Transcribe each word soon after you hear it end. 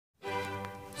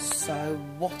So,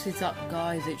 what is up,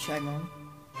 guys? It's Shane.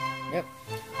 Yep.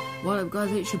 What up,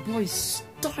 guys? It's your boy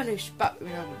Stylish back with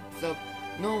another vlog.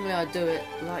 Normally I do it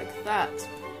like that,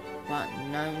 but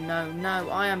no.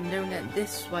 I am doing it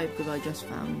this way because I just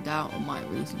found out on my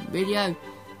recent video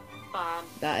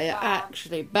that it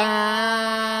actually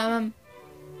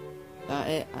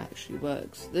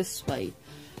works this way.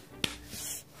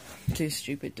 I'm too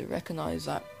stupid to recognise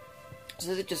that. So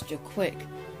this is just a quick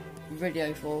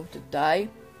video for today.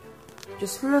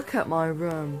 Just look at my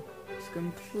room. It's a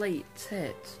complete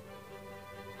tit.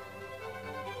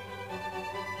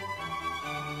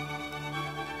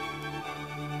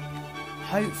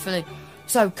 Hopefully.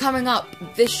 So coming up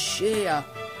this year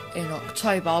in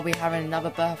October, I'll be having another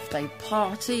birthday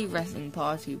party, wrestling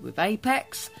party with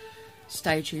Apex.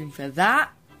 Stay tuned for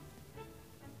that.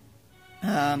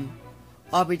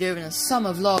 I'll be doing a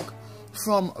summer vlog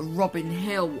from Robin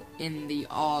Hill in the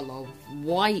Isle of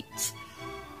Wight.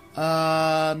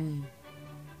 I'll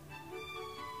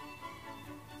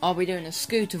be doing a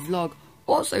scooter vlog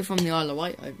also from the Isle of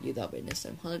Wight. Hopefully that'll be in the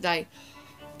same holiday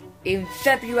in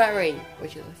February,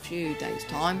 which is a few days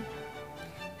time.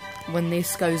 When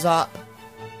this goes up,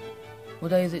 what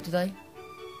day is it today?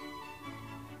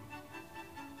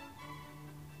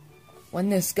 When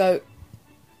this goes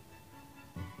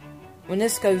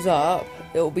up,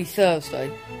 it will be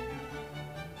Thursday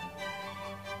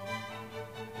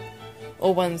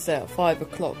or Wednesday at 5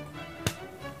 o'clock.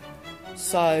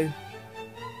 So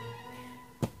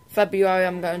February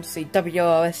I'm going to see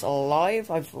WRS live.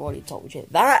 I've already told you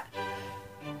that.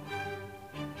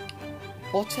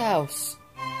 What else?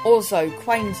 Also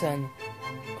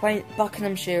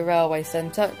Buckinghamshire Railway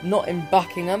Centre, not in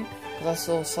Buckingham, because I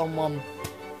saw someone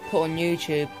put on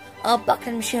YouTube, oh,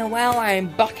 Buckinghamshire Railway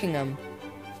in Buckingham.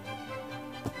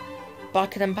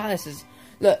 Buckingham Palace is...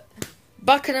 Look,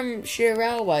 Buckinghamshire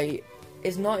Railway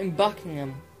is not in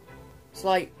Buckingham. It's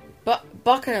like...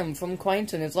 Buckingham from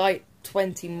Quainton is like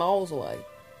 20 miles away.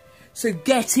 So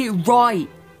get it right!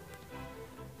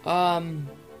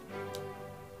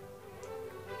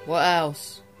 What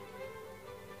else?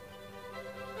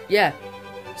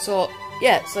 So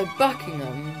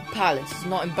Buckingham Palace is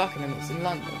not in Buckingham, it's in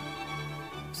London.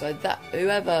 So that,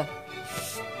 whoever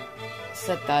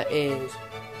said that is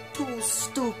too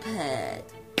stupid.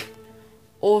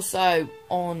 Also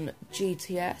on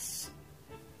GTS,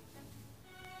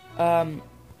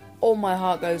 all my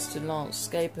heart goes to Lance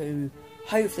Scape, who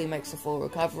hopefully makes a full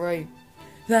recovery.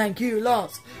 Thank you,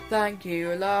 Lance. Thank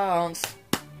you, Lance.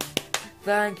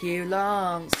 Thank you,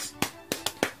 Lance.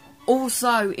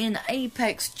 Also in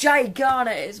Apex, Jay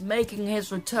Garnett is making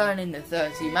his return in the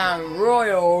 30-man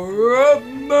Royal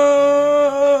Rumble.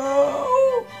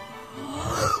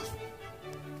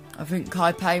 I think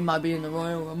Kai Payne might be in the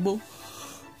Royal Rumble.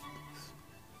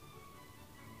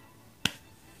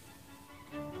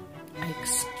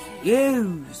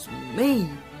 Excuse me.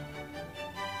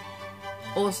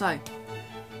 Also,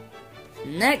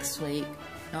 next week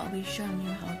I'll be showing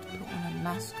you how to put on a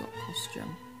mascot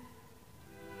costume,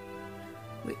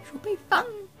 which will be fun.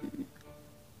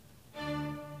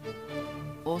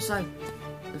 Also,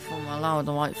 before I'm allowed,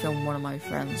 I might film one of my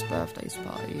friends' birthday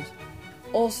parties.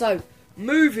 Also,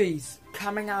 movies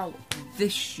coming out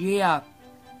this year.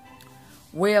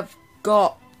 We have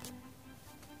got...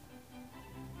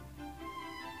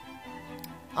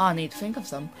 I need to think of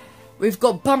some. We've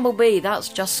got Bumblebee, that's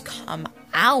just come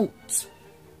out.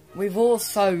 We've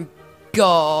also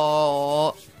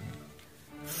got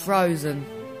Frozen.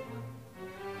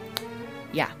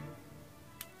 Yeah.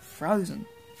 Frozen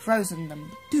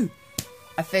number 2.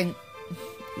 I think,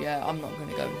 yeah, I'm not going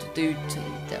to go into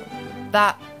detail with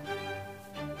that.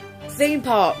 Theme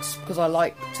parks, because I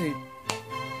like to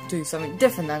do something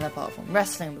different than apart from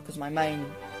wrestling, because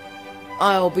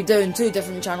I'll be doing 2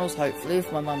 different channels, hopefully,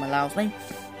 if my mum allows me,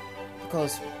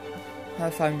 because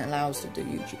her phone allows to do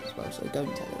YouTube as well, so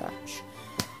don't tell her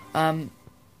that.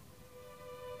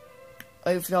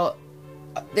 I've got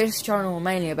this channel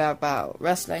mainly about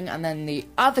wrestling, and then the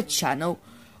other channel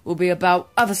will be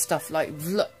about other stuff like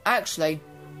actually,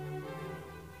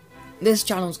 this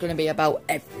channel is going to be about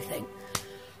everything.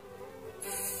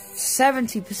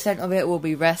 70% of it will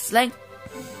be wrestling.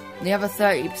 The other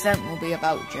 30% will be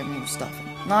about general stuff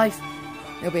in life.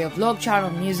 There'll be a vlog channel,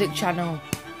 music channel.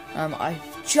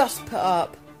 I've just put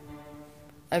up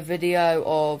a video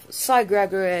of Cy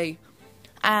Gregory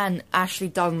and Ashley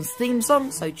Dunn's theme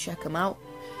song, so check them out.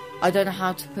 I don't know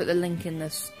how to put the link in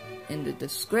the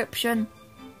description.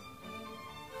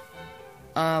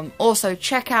 Also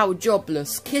check out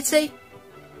Jobless Kitty,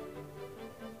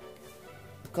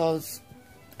 because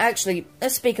actually,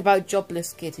 let's speak about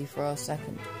Jobless Kitty for a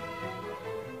second.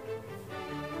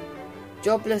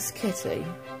 Jobless Kitty,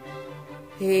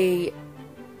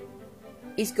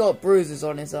 he's got bruises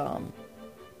on his arm.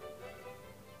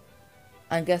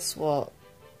 And guess what?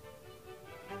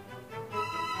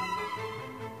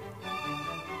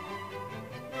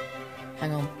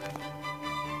 Hang on.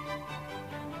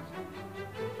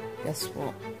 Guess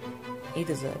what? He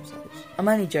deserves those. I'm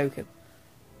only joking.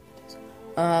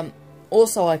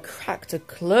 Also, I cracked a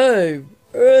clue.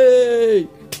 Hey!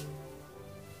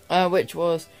 Which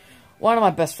was one of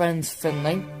my best friends,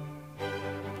 Finley.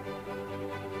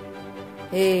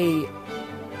 He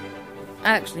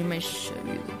actually, let me show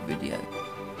you the video.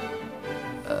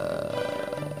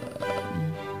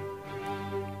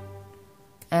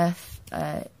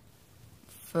 FA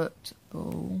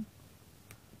football.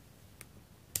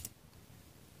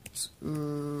 It's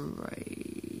raining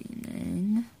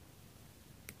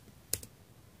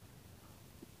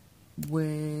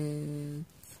with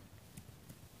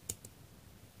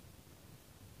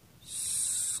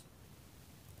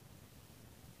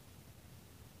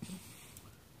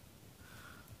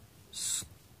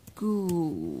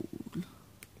school.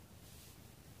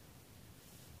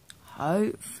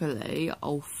 Hopefully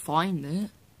I'll find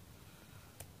it.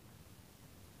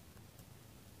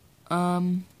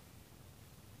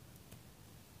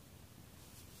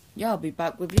 Yeah, I'll be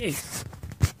back with you.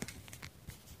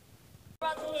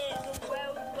 Right here, the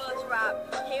world's worst rap.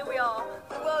 Here we are,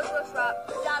 the world's worst rap.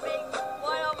 Dabbing.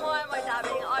 Why am I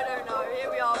dabbing? I don't know. Here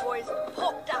we are, boys.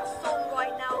 Pop that song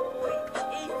right now, boy.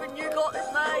 Ethan, you got this,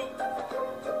 mate.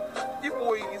 Your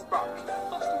boy is back.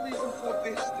 That's the reason for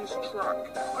this track.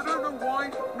 I don't know why,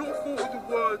 not thought of the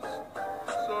words.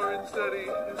 So instead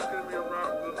it's going to be a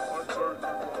rap that I don't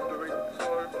know what I'm doing.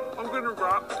 So I'm going to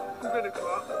rap, I'm going to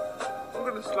clap, I'm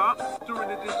going to slap, doing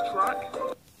a diss track.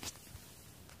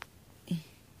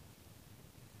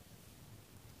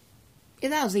 Yeah,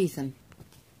 that was Ethan,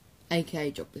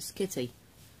 aka Jobless Kitty.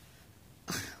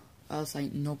 I was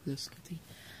saying Nobless Kitty.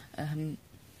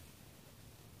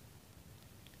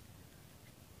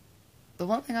 The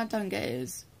one thing I don't get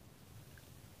is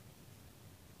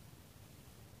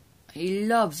he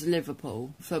loves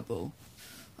Liverpool football.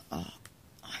 Oh,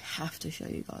 I have to show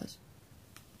you guys.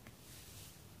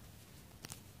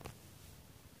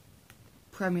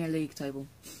 Premier League table.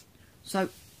 So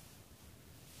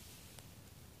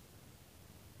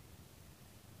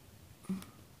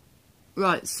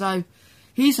right, so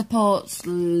he supports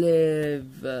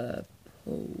Liverpool.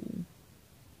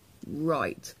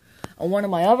 Right. And one of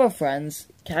my other friends,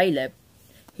 Caleb,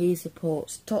 he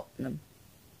supports Tottenham.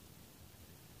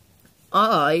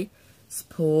 I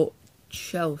support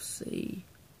Chelsea.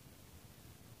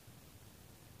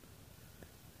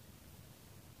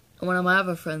 And one of my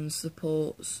other friends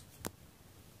supports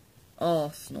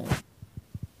Arsenal.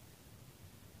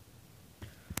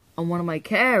 And one of my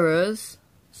carers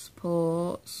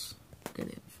supports, get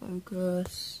it in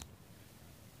focus,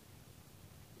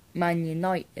 Man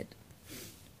United.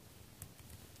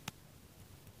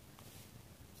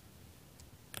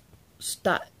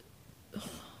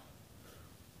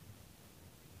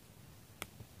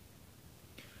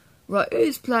 Right,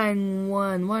 who's playing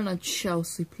when? When are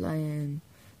Chelsea playing?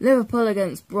 Liverpool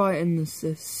against Brighton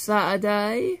this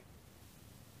Saturday.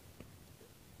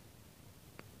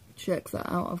 Check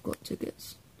that out, I've got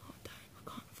tickets. Oh dang, I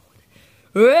can't afford it.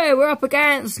 Hey, we're up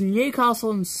against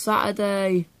Newcastle on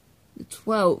Saturday the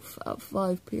 12th at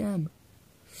 5 PM.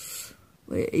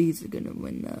 We're easily going to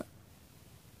win that.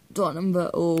 Tottenham,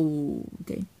 but oh,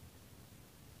 okay.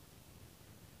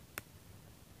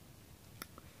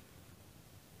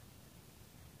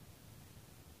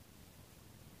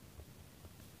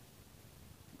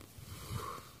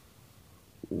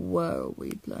 Where are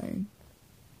we playing?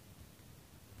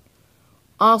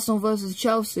 Arsenal versus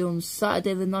Chelsea on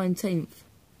Saturday the 19th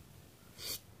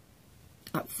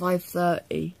at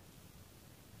 5:30.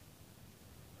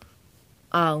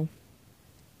 Oh.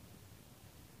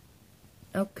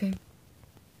 Okay.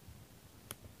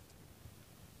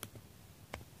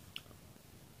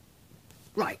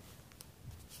 Right.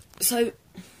 So,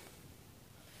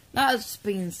 that's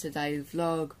been today's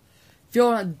vlog. If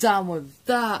you're not done with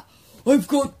that, I've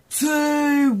got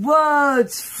 2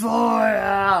 words for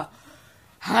you.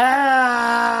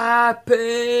 Happy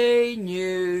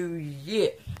New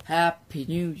Year. Happy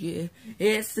New Year.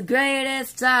 It's the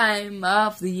greatest time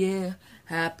of the year.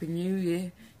 Happy New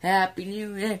Year. Happy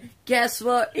New Year. Guess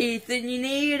what, Ethan? You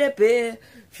need a beer.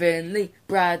 Finley,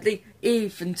 Bradley,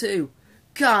 Ethan too.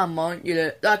 Come on, you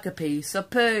look like a piece of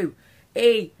poo.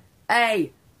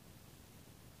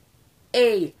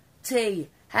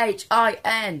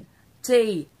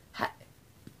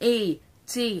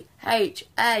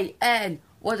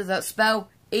 What does that spell?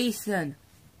 Ethan.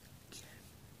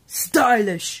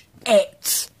 Stylish.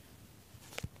 It.